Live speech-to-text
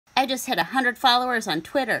I just hit 100 followers on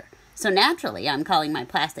Twitter, so naturally I'm calling my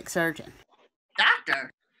plastic surgeon.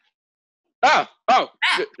 Doctor? Oh,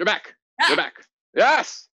 you're back. You're back.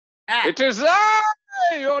 Yes, it is I,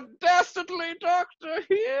 your dastardly doctor,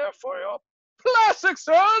 here for your plastic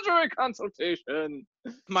surgery consultation.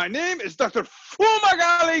 My name is Dr.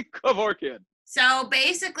 Fumagalli Kevorkian. So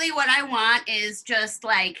basically what I want is just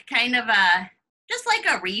like kind of a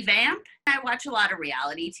revamp. I watch a lot of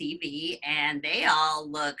reality TV and they all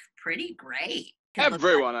look pretty great.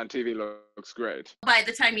 Everyone on TV looks great. By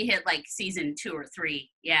the time you hit like season 2 or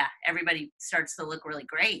 3, yeah, everybody starts to look really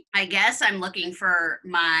great. I guess I'm looking for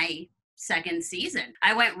my second season.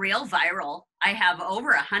 I went real viral. I have over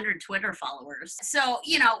 100 Twitter followers. So,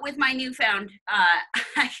 you know, with my newfound,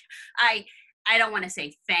 I don't want to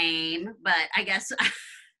say fame, but I guess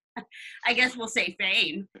we'll say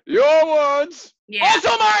fame. Your words. Yeah.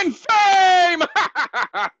 Also mine, fame!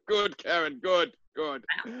 Good, Karen, good. Good.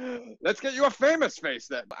 Wow. Let's get you a famous face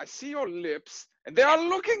then. I see your lips, and they are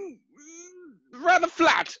looking rather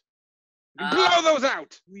flat. Blow those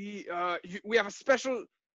out. We have a special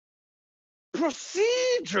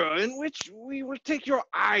procedure in which we will take your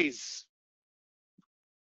eyes,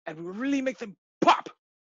 and we will really make them pop.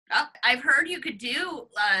 Oh, I've heard you could do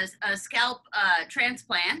a scalp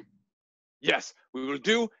transplant. Yes, we will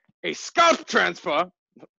do a scalp transfer,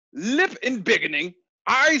 lip embiggening,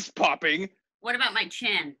 eyes popping. What about my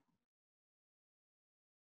chin?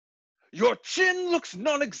 Your chin looks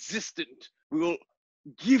non-existent. We will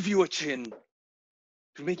give you a chin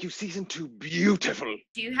to make you season 2 beautiful.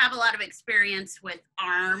 Do you have a lot of experience with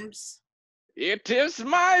arms? It is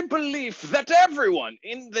my belief that everyone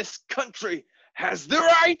in this country has the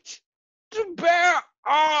right to bear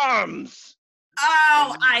arms.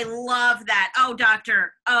 Oh, I love that. Oh,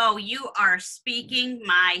 doctor. Oh, you are speaking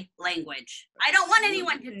my language. I don't want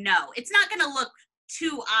anyone to know. It's not going to look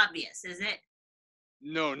too obvious, is it?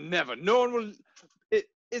 No, never. No one will.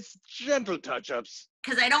 It's gentle touch-ups.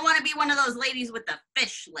 Because I don't want to be one of those ladies with the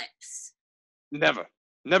fish lips. Never.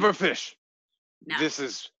 Never fish. No. This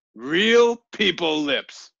is real people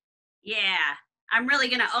lips. Yeah, I'm really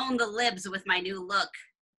going to own the libs with my new look.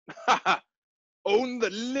 Own the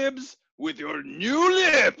libs with your new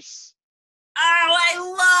lips. Oh, I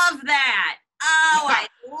love that. Oh, I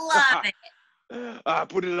love it.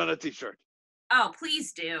 Put it on a t-shirt. Oh,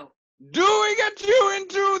 please do. Do we get you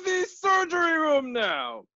into the surgery room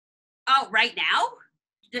now? Oh, right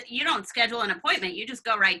now? You don't schedule an appointment. You just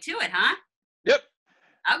go right to it, huh? Yep.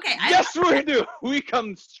 Okay. Yes, we do. We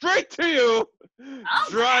come straight to you. Oh,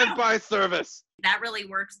 Drive-by service. That really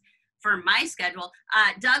works for my schedule.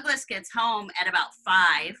 Douglas gets home at about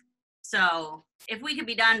 5. So if we could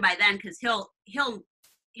be done by then, because he'll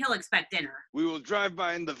expect dinner. We will drive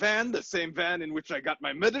by in the van, the same van in which I got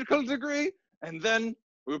my medical degree, and then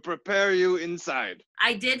we'll prepare you inside.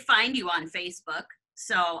 I did find you on Facebook,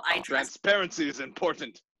 so I trust. Transparency is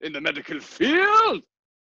important in the medical field.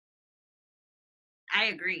 I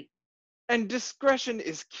agree. And discretion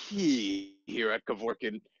is key here at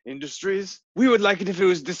Kevorkian Industries. We would like it if it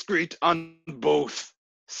was discreet on both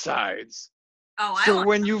sides. Oh, So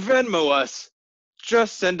when you Venmo us,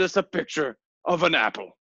 just send us a picture of an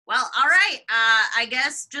apple. Well, all right. I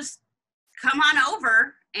guess just come on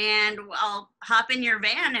over and I'll hop in your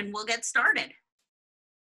van and we'll get started.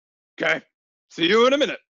 Okay. See you in a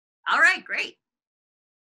minute. All right, great.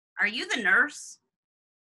 Are you the nurse?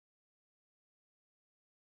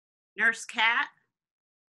 Nurse Cat?